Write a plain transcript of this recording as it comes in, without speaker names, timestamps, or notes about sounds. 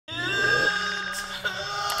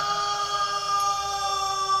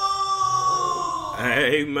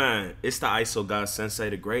Hey man, it's the ISO God Sensei,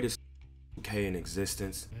 the greatest 2K in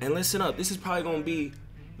existence. And listen up, this is probably gonna be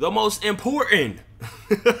the most important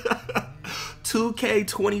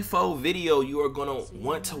 2K24 video you are gonna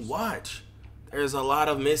want to watch. There's a lot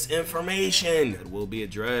of misinformation that will be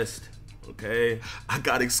addressed, okay? I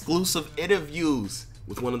got exclusive interviews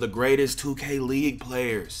with one of the greatest 2K League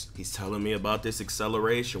players. He's telling me about this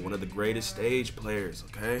acceleration, one of the greatest stage players,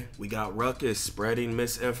 okay? We got Ruckus spreading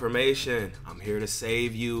misinformation. I'm here to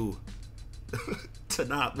save you to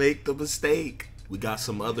not make the mistake. We got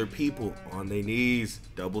some other people on their knees,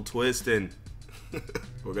 double twisting.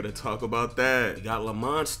 We're gonna talk about that. We got La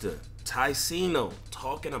Monster, TYCENO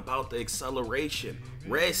talking about the acceleration,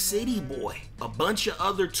 Red City Boy, a bunch of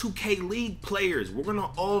other 2K League players. We're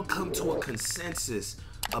gonna all come to a consensus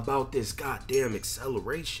about this goddamn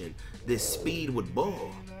acceleration, this speed with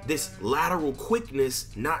ball, this lateral quickness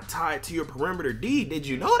not tied to your perimeter D. Did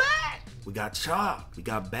you know that? We got Chop, we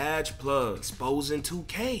got Badge Plug, exposing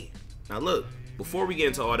 2K. Now look, before we get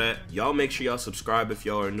into all that, y'all make sure y'all subscribe if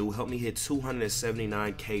y'all are new. Help me hit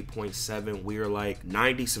 279K.7. We are like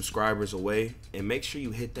 90 subscribers away. And make sure you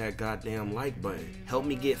hit that goddamn like button. Help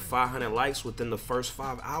me get 500 likes within the first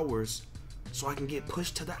 5 hours so I can get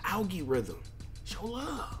pushed to the algorithm. Show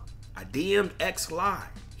love. I DM'd X Live.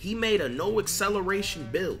 He made a no acceleration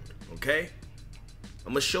build, okay?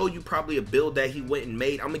 I'm gonna show you probably a build that he went and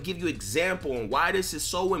made. I'm gonna give you an example on why this is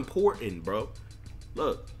so important, bro.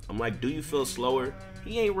 Look, I'm like, do you feel slower?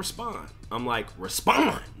 He ain't respond. I'm like,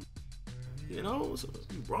 respond. You know, what's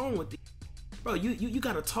wrong with the bro? You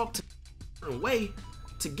gotta talk to a certain way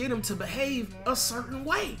to get him to behave a certain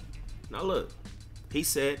way. Now look, he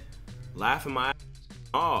said, laughing my ass.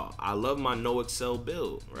 Oh, I love my no excel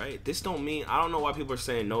build, right? This don't mean, I don't know why people are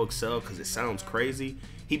saying no excel because it sounds crazy.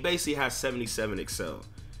 He basically has 77 excel.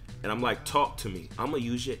 And I'm like, talk to me. I'm gonna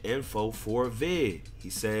use your info for a vid. He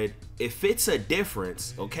said, if it's a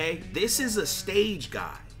difference, okay? This is a stage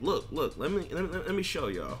guy. Look, let me show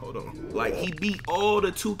y'all. Hold on. Like, he beat all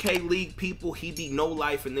the 2K League people. He beat No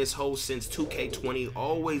Life in this hole since 2K20.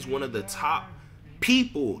 Always one of the top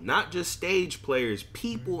people, not just stage players,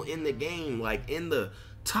 people in the game, like in the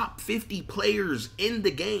top 50 players in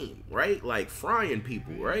the game, right? Like frying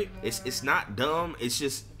people, right? It's not dumb. It's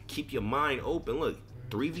just keep your mind open. Look,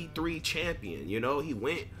 3v3 champion, you know, he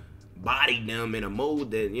went bodied them in a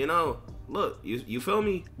mode that, you know, look, you feel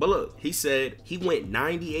me? But look, he said he went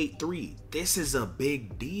 98-3. This is a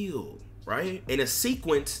big deal, right? In a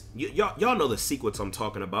sequence, y'all know the sequence I'm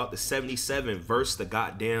talking about, the 77 versus the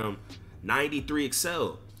goddamn 93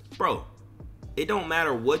 excel. Bro, it don't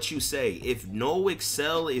matter what you say. If no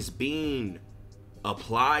excel is being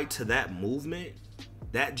applied to that movement,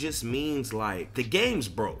 that just means like the game's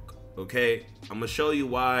broke. Okay, I'm gonna show you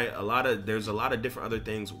why. There's a lot of different other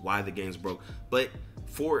things why the game's broke, but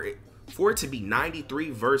for it to be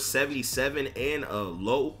 93 versus 77 and a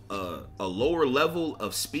lower level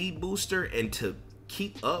of speed booster and to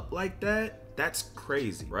keep up like that, that's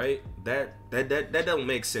crazy, right? That don't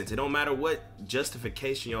make sense. It don't matter what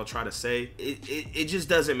justification y'all try to say, it just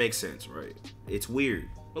doesn't make sense, right? It's weird.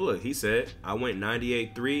 But look, he said I went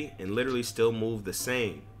 98-3 and literally still moved the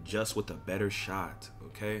same, just with a better shot.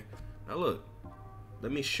 Okay, now look,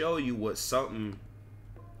 let me show you what something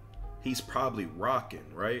he's probably rocking,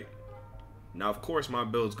 right? Now of course my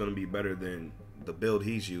build's gonna be better than the build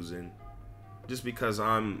he's using, just because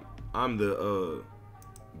I'm the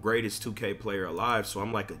greatest 2K player alive, so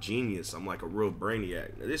I'm like a genius. I'm like a real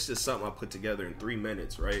brainiac. Now, this is something I put together in 3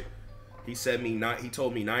 minutes, right? He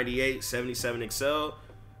told me 98, 77 excel.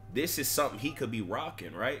 This is something he could be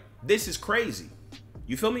rocking, right? This is crazy.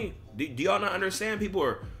 You feel me? Do y'all not understand?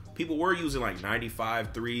 People were using like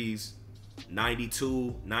 95 threes,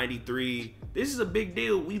 92, 93. This is a big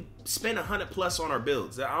deal. We spent 100+ on our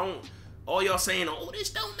builds. All y'all saying, oh, this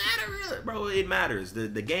don't matter, bro. It matters.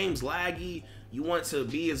 The game's laggy. You want to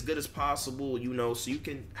be as good as possible, you know, so you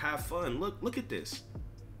can have fun. Look at this.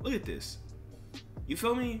 Look at this. You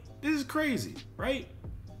feel me? This is crazy, right?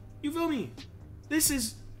 You feel me? This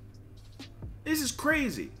is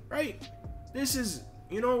crazy, right? This is,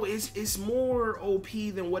 you know, it's more OP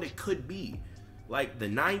than what it could be. Like the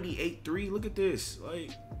 98-3, look at this.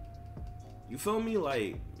 Like, you feel me?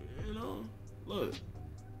 Like, you know, look.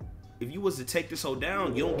 If you was to take this whole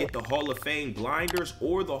down, you don't get the Hall of Fame blinders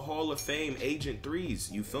or the Hall of Fame Agent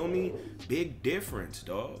 3s. You feel me? Big difference,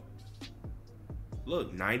 dog.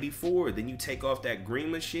 Look, 94. Then you take off that green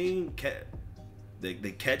machine,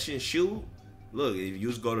 the catch and shoot. Look, if you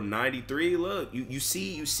just go to 93, look, you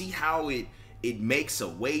see how it makes a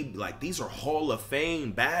way. Like, these are Hall of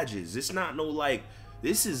Fame badges. It's not no like,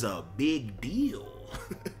 this is a big deal.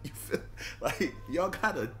 You feel Like, y'all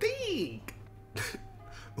gotta think.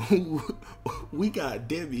 We got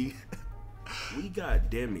Demi. We got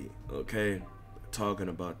Demi, okay, talking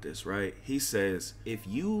about this, right? He says, if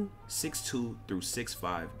you 6'2" through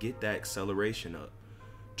 6'5", get that acceleration up.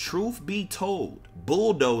 Truth be told,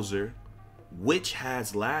 Bulldozer, which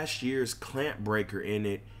has last year's clamp breaker in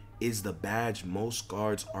it, is the badge most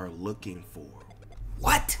guards are looking for.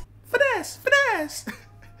 What? Finesse, finesse.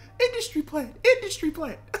 Industry plant, industry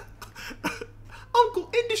plant.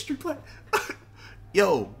 Uncle industry plant.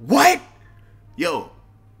 Yo, what? Yo,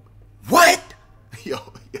 what? Yo,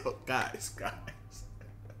 guys. What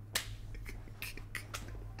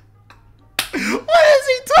is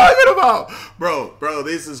he talking about? Bro,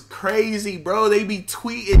 this is crazy, bro. They be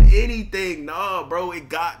tweeting anything. Nah, bro, it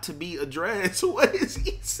got to be addressed. What is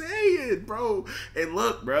he saying, bro? And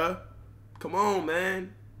look, bro, come on,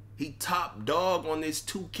 man. He top dog on this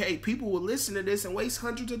 2K. People will listen to this and waste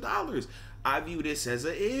hundreds of dollars. I view this as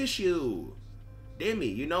an issue. Demi,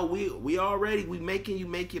 you know, we making you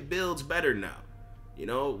make your builds better now. You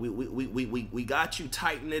know, we got you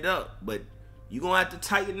tighten it up, but you gonna have to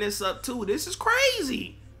tighten this up too. This is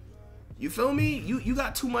crazy. You feel me? You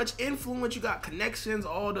got too much influence. You got connections.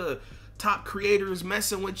 All the top creators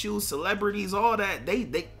messing with you, celebrities, all that.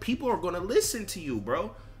 People are gonna listen to you,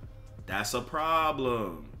 bro. That's a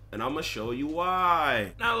problem, and I'm gonna show you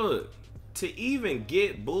why. Now look, to even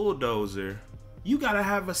get Bulldozer, you gotta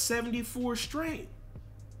have a 74 strength.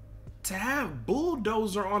 To have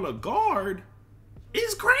Bulldozer on a guard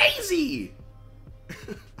is crazy.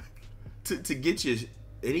 to get you,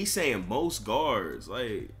 and he's saying most guards,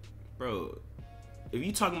 like, bro, if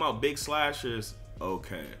you talking about big slashers,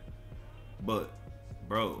 okay, but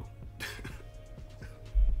bro.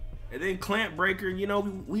 And then clamp breaker, you know,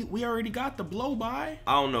 we already got the blow by.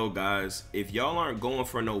 I don't know, guys, if y'all aren't going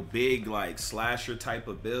for no big like slasher type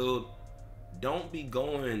of build, don't be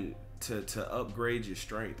going to upgrade your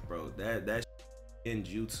strength, bro. That's in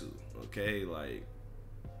jutsu, okay? Like,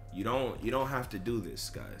 you don't have to do this,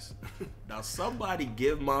 guys. Now somebody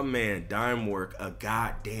give my man Dimework a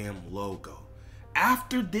goddamn logo.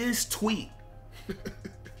 After this tweet,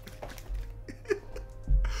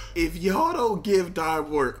 if y'all don't give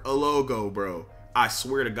Dimework a logo, bro, I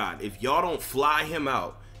swear to God, if y'all don't fly him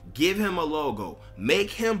out, give him a logo,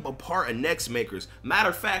 make him a part of Next Makers. Matter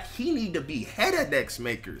of fact, he need to be head of Next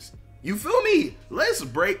Makers. You feel me? Let's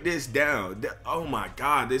break this down. Oh my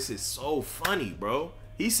God, this is so funny, bro.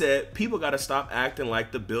 He said, people gotta stop acting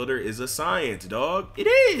like the builder is a science, dog. It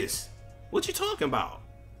is. What you talking about?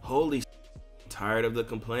 Holy tired of the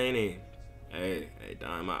complaining. Hey,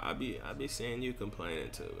 Dime, I be seeing you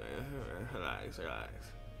complaining too, man. Relax.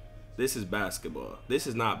 This is basketball. This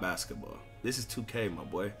is not basketball. This is 2K, my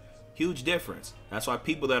boy. Huge difference. That's why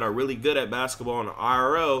people that are really good at basketball on the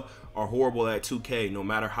IRL are horrible at 2K, no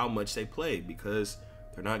matter how much they play, because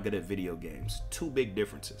they're not good at video games. Two big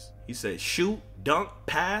differences. He says, shoot, dunk,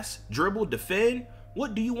 pass, dribble, defend.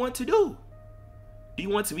 What do you want to do? Do you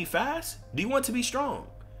want to be fast? Do you want to be strong?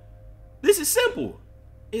 This is simple.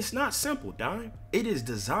 It's not simple, Dime. It is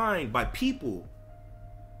designed by people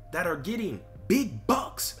that are getting big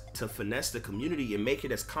bucks to finesse the community and make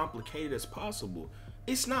it as complicated as possible.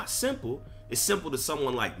 It's not simple. It's simple to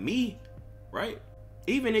someone like me, right?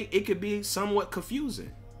 Even it could be somewhat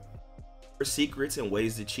confusing. Secrets and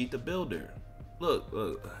ways to cheat the builder. Look,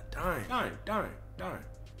 Dime.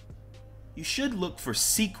 You should look for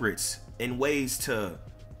secrets and ways to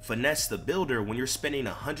finesse the builder when you're spending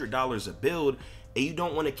 $100 a build and you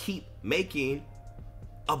don't want to keep making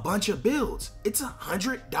a bunch of builds. It's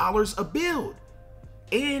 $100 a build,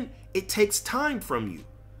 and it takes time from you.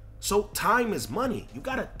 So time is money. You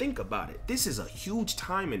got to think about it. This is a huge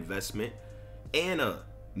time investment and a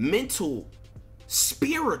mental,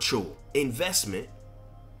 spiritual investment.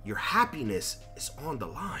 Your happiness is on the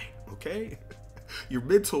line, okay? Your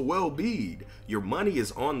mental well-being, your money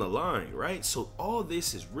is on the line, right? So all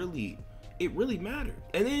this is really, it really matters.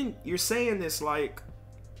 And then you're saying this like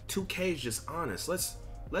 2K is just honest. Let's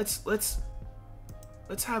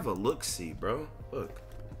have a look-see, bro. Look,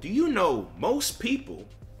 do you know most people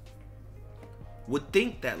would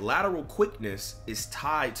think that lateral quickness is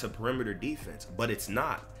tied to perimeter defense, but it's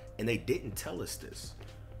not, and they didn't tell us this.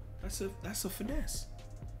 That's a finesse.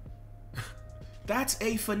 That's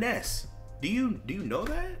a finesse. Do you know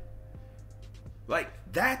that? Like,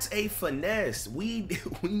 that's a finesse. We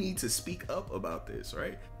need to speak up about this,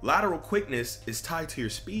 right? Lateral quickness is tied to your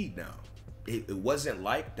speed now. It wasn't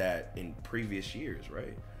like that in previous years,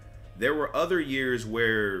 right? There were other years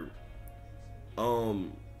where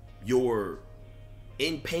your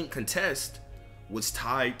in-paint contest was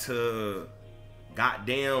tied to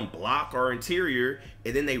goddamn block our interior,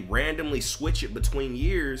 and then they randomly switch it between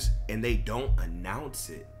years and they don't announce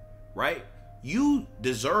it, right? You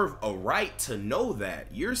deserve a right to know that.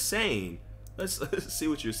 You're saying, let's see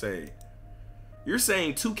what you're saying. You're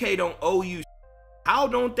saying 2K don't owe you. How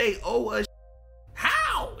don't they owe us?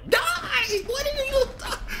 How? Die! What are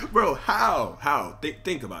you, bro? How?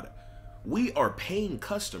 Think about it. We are paying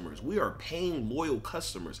customers. We are paying loyal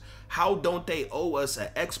customers. How don't they owe us an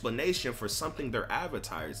explanation for something they're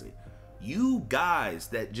advertising? You guys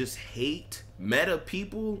that just hate meta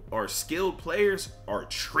people or skilled players are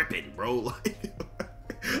tripping, bro.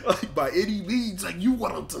 Like by any means, like you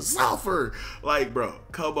want them to suffer. Like, bro,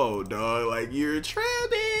 come on, dog. Like, you're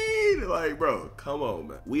tripping. Like, bro, come on,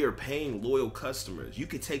 man. We are paying loyal customers. You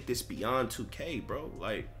could take this beyond 2K, bro.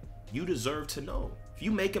 Like, you deserve to know. If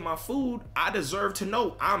you making my food, I deserve to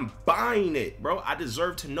know I'm buying it, bro. I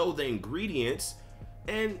deserve to know the ingredients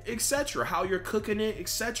and etc. How you're cooking it,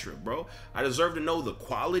 etc. bro. I deserve to know the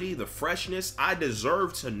quality, the freshness. I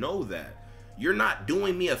deserve to know that. You're not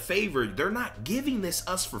doing me a favor. They're not giving this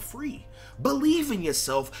us for free. Believe in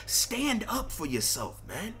yourself. Stand up for yourself,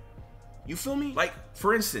 man. You feel me? Like,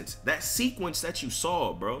 for instance, that sequence that you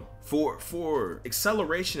saw, bro, for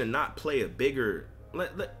acceleration to not play a bigger.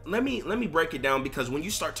 Let me break it down, because when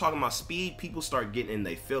you start talking about speed, people start getting in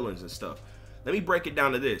their feelings and stuff. Let me break it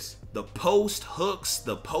down to this. The post hooks,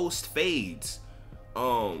 the post fades.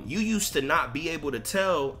 You used to not be able to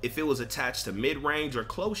tell if it was attached to mid-range or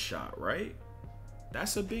close shot, right?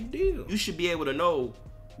 That's a big deal. You should be able to know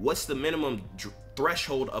what's the minimum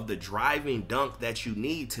threshold of the driving dunk that you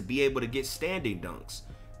need to be able to get standing dunks.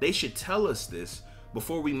 They should tell us this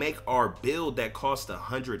before we make our build that costs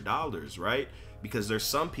 $100, right? Because there's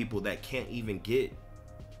some people that can't even get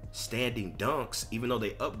standing dunks, even though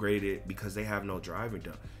they upgraded it, because they have no driving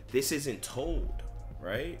dunk. This isn't told,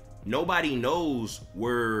 right? Nobody knows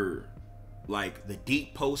where, like, the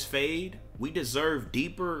deep post fade. We deserve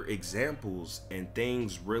deeper examples and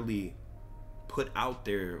things really put out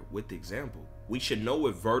there with the example. We should know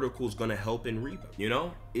if vertical is gonna help in rebound, you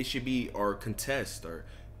know? It should be our contest or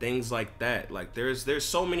things like that. Like, there's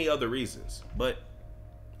so many other reasons, but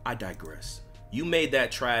I digress. You made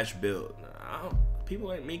that trash build.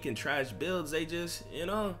 People ain't making trash builds. They just, you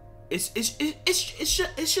know, it's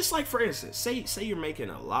just like, for instance, say you're making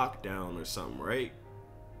a lockdown or something, right?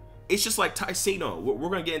 It's just like TYCENO. We're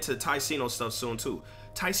gonna get into the TYCENO stuff soon too.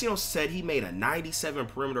 TYCENO said he made a 97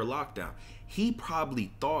 perimeter lockdown. He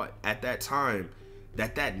probably thought at that time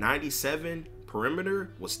that 97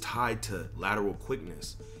 perimeter was tied to lateral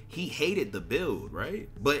quickness. He hated the build, right?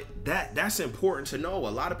 But that's important to know. A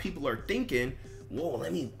lot of people are thinking, whoa,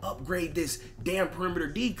 let me upgrade this damn perimeter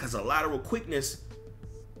D because of lateral quickness.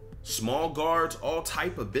 Small guards, all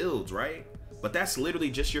type of builds, right? But that's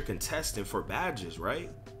literally just your contestant for badges, right?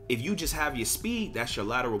 If you just have your speed, that's your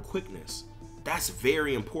lateral quickness. That's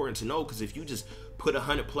very important to know, because if you just put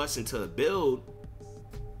 100+ into a build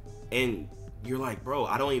and you're like, bro,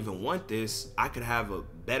 I don't even want this, I could have a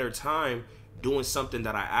better time doing something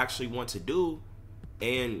that I actually want to do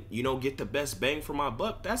and, you know, get the best bang for my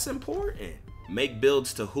buck. That's important. Make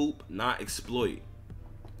builds to hoop, not exploit.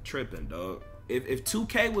 Tripping, dog. If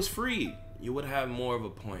 2K was free, you would have more of a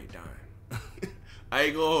point, Dime. I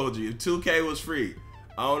ain't gonna hold you. If 2K was free,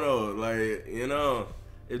 I don't know, like, you know,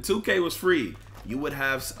 if 2K was free, you would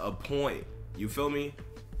have a point. You feel me?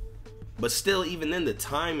 But still, even then, the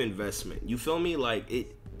time investment, you feel me? Like,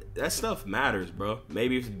 that stuff matters, bro.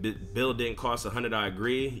 Maybe if the build didn't cost 100, I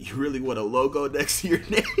agree. You really want a logo next to your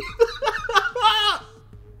name?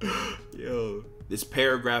 Yo, this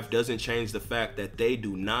paragraph doesn't change the fact that they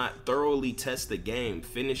do not thoroughly test the game.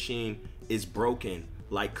 Finishing is broken,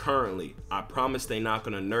 like currently. I promise they not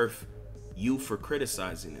gonna nerf you for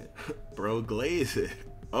criticizing it. Bro, glaze it.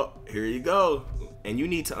 Oh, here you go. And you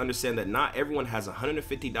need to understand that not everyone has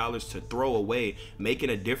 $150 to throw away making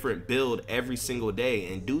a different build every single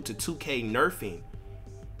day. And due to 2K nerfing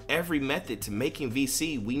every method to making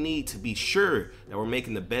VC, we need to be sure that we're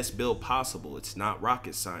making the best build possible. It's not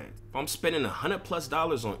rocket science. If I'm spending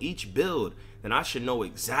 $100+ on each build, then I should know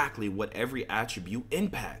exactly what every attribute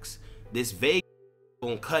impacts. This vague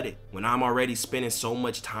won't cut it when I'm already spending so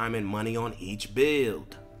much time and money on each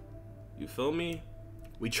build. You feel me?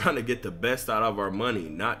 We trying to get the best out of our money,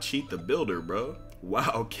 not cheat the builder, bro.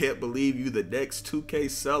 Wow, can't believe you the next 2K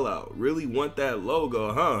sellout. Really want that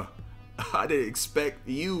logo, huh? I didn't expect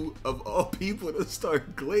you, of all people, to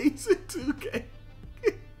start glazing 2K.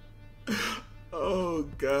 Oh,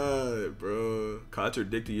 God, bro.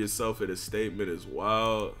 Contradicting yourself in a statement is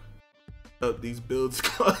wild. These builds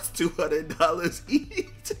cost $200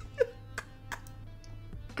 each.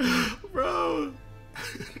 Bro.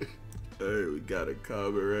 got a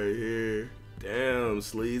comment right here. Damn,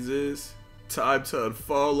 sleazes. Time to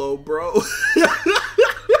unfollow, bro.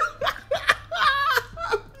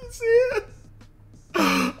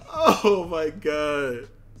 Oh my god.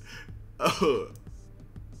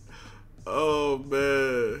 Oh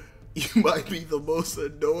man. You might be the most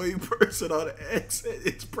annoying person on X, and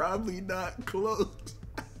it's probably not close.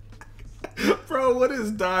 Bro, what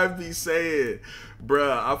does Dime be saying?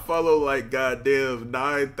 Bruh, I follow like goddamn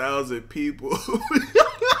 9,000 people.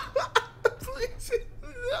 Please,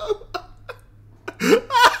 no.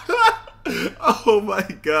 Oh my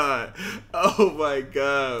god. Oh my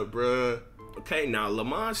god, bruh. Okay, now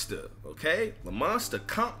LaMonster, okay? LaMonster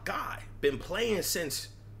comp guy. Been playing since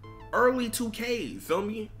early 2K, you feel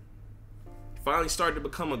me? Finally started to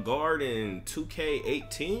become a guard in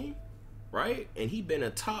 2K18, right? And he been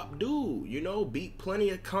a top dude, you know, beat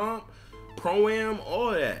plenty of comp, pro-am,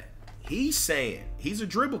 all that. He's saying he's a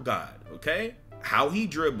dribble god, okay? How he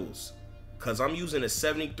dribbles, because I'm using a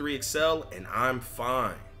 73 XL and I'm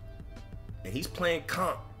fine. And he's playing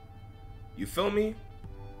comp. You feel me?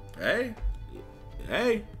 Hey,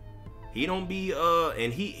 he don't be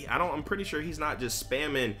I'm pretty sure he's not just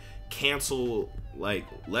spamming cancel like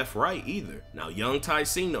left right either. Now young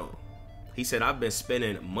TYCENO, he said, I've been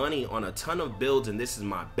spending money on a ton of builds and this is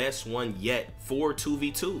my best one yet for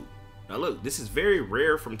 2v2. Now look, this is very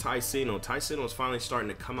rare from TYCENO. TYCENO is finally starting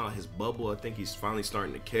to come out his bubble. I think he's finally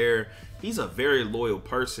starting to care. He's a very loyal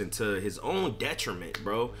person to his own detriment,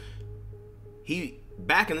 bro.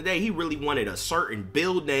 Back in the day, he really wanted a certain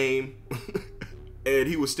build name and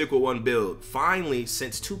he would stick with one build. Finally,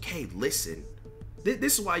 since 2K listened,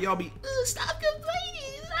 this is why y'all be, stop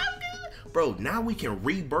complaining, bro. Now we can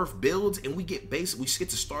rebirth builds and we get to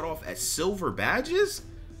start off as silver badges.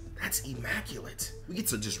 That's immaculate. We get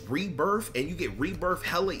to just rebirth and you get rebirth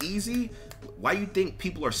hella easy. Why you think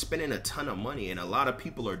people are spending a ton of money? And a lot of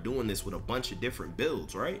people are doing this with a bunch of different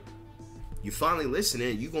builds, right? You finally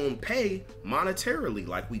listening, you gonna pay monetarily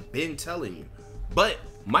like we've been telling you. But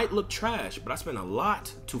might look trash, but I spent a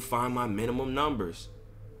lot to find my minimum numbers.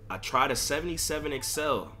 I tried a 77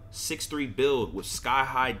 XL 6'3" build with sky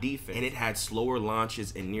high defense and it had slower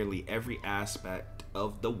launches in nearly every aspect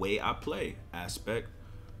of the way I play.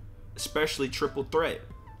 Especially triple threat.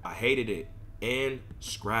 I hated it and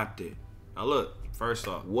scrapped it. Now look, first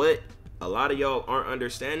off, what a lot of y'all aren't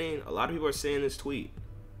understanding, a lot of people are saying this tweet.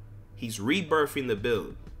 He's rebirthing the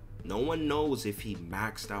build. No one knows if he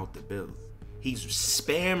maxed out the build. He's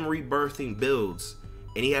spam rebirthing builds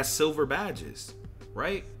and he has silver badges,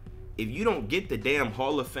 right? If you don't get the damn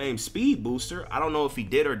Hall of Fame speed booster, I don't know if he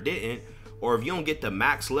did or didn't, or if you don't get the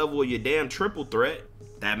max level of your damn triple threat,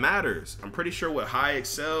 that matters. I'm pretty sure with high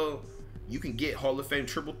excel, you can get Hall of Fame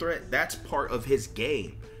triple threat. That's part of his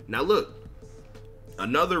game. Now look,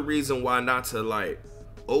 another reason why not to like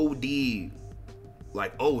OD,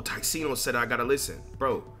 like, oh, TYCENO said I gotta listen.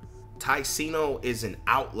 Bro, TYCENO is an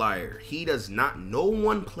outlier. He does not, no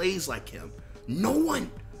one plays like him. No one,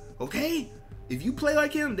 okay? If you play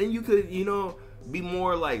like him, then you could, you know, be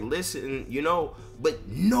more like, listen, you know, but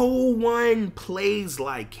no one plays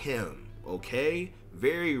like him, okay?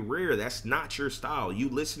 Very rare. That's not your style. You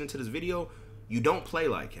listening to this video, you don't play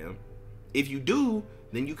like him. If you do,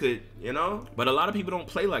 then you could, you know, but a lot of people don't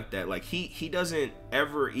play like that. Like he doesn't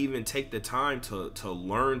ever even take the time to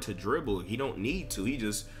learn to dribble. He don't need to. He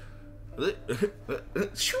just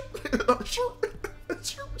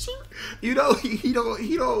you know, he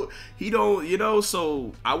don't, you know.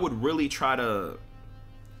 So I would really try to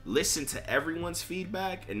listen to everyone's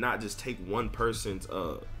feedback and not just take one person's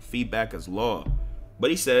feedback as law. But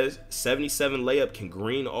he says 77 layup can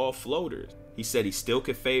green all floaters. He said he still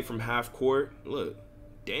could fade from half court. Look,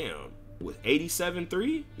 damn, with 87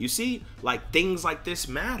 3, you see, like things like this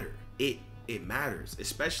matter. It matters,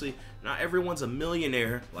 especially not everyone's a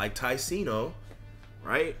millionaire like TYCENO,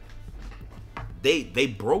 right? They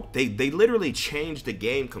literally changed the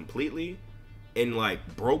game completely and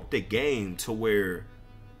like broke the game to where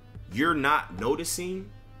you're not noticing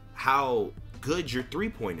how good your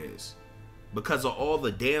 3-point is because of all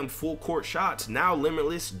the damn full court shots. Now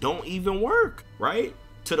limitless don't even work, right?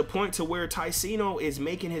 To the point to where TYCENO is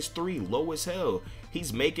making his 3 low as hell.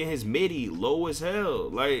 He's making his midi low as hell.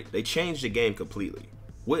 Like, they changed the game completely,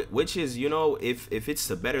 which is, you know, if it's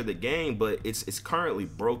to better the game, but it's currently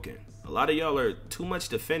broken. A lot of y'all are too much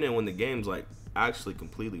defending when the game's like actually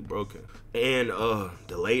completely broken and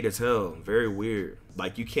delayed as hell. Very weird.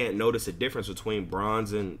 Like, you can't notice a difference between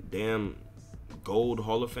bronze and damn gold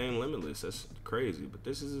Hall of Fame limitless. That's crazy. But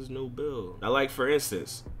this is his new build. Now, like, for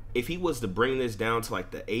instance, if he was to bring this down to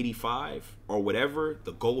like the 85 or whatever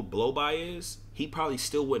the gold blow by is, he probably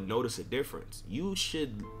still wouldn't notice a difference. You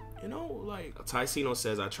should, you know, like TYCENO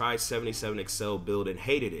says, I tried 77 Excel build and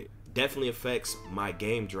hated it. Definitely affects my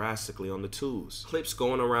game drastically on the twos. Clips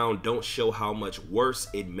going around don't show how much worse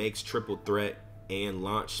it makes triple threat and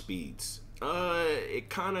launch speeds. It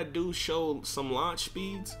kind of do show some launch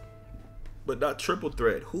speeds, but not triple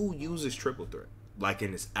threat. Who uses triple threat? Like,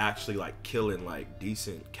 and it's actually like killing like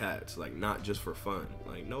decent cats, like not just for fun.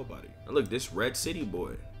 Like nobody. Now look, this Red City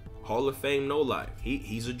boy, Hall of Fame, no life.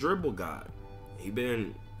 He's a dribble god. He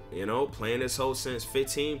been, you know, playing this whole since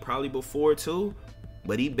 15, probably before too.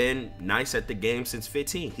 But he been nice at the game since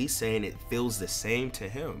 15. He's saying it feels the same to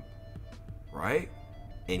him, right?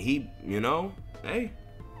 And he, you know, hey,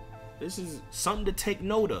 this is something to take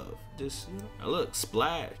note of. Just, you know, now look,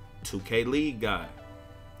 Splash, 2K League guy.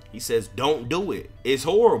 He says, don't do it. It's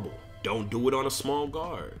horrible. Don't do it on a small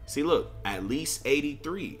guard. See, look, at least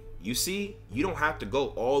 83. You see, you don't have to go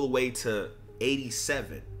all the way to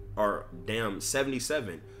 87 or damn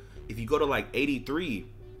 77. If you go to like 83,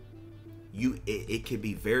 it could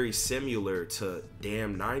be very similar to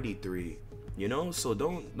damn 93. You know, so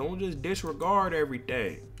don't just disregard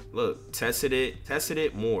everything. Look, tested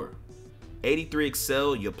it more. 83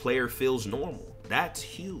 Excel, your player feels normal. That's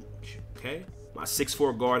huge, okay? My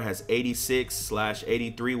 6'4" guard has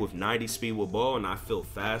 86/83 with 90 speed with ball, and I feel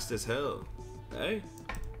fast as hell. Hey,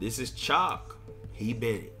 this is chalk. He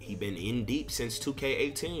been in deep since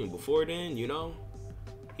 2K18. Before then, you know,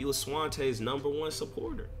 he was Swante's #1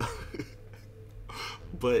 supporter.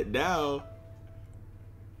 But now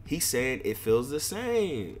he's saying it feels the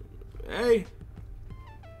same. Hey,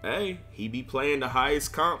 he be playing the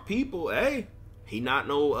highest comp people. Hey, he not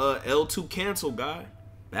no L2 cancel guy.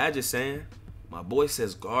 Bad just saying. My boy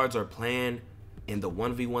says guards are playing in the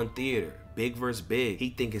 1v1 theater, big versus big. He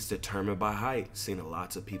think it's determined by height. Seen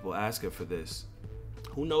lots of people asking for this.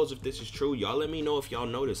 Who knows if this is true? Y'all let me know if y'all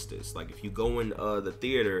noticed this. Like if you go in the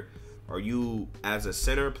theater, are you as a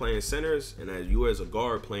center playing centers and as you as a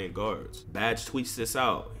guard playing guards? Badge tweets this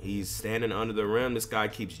out. He's standing under the rim. This guy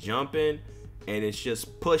keeps jumping and it's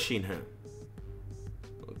just pushing him.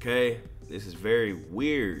 Okay, this is very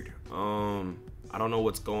weird. I don't know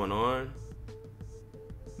what's going on.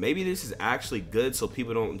 Maybe this is actually good so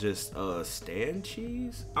people don't just stand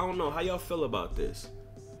cheese. I don't know how y'all feel about this.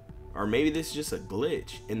 Or maybe this is just a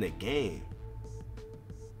glitch in the game.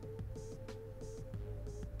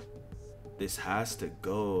 This has to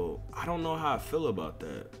go. I don't know how I feel about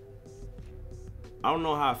that. I don't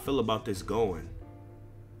know how I feel about this going.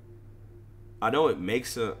 I know it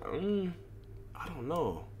makes a, I don't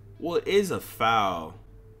know. Well, it is a foul.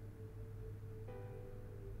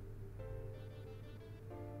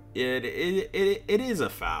 Yeah, it is a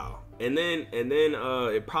foul. And then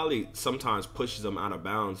it probably sometimes pushes them out of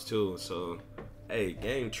bounds too. So, hey,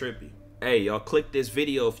 game trippy. Hey, y'all click this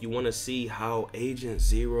video if you want to see how Agent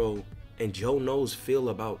Zero and Joe Knows feel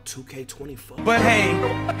about 2K24. But hey,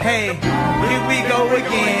 here we go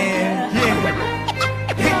again.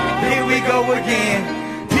 Yeah. Here we go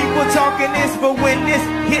again. People talking this, but when this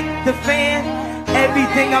hit the fan,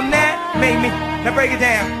 everything I'm at made me. Now break it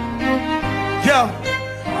down. Yo,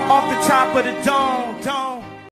 off the top of the dome.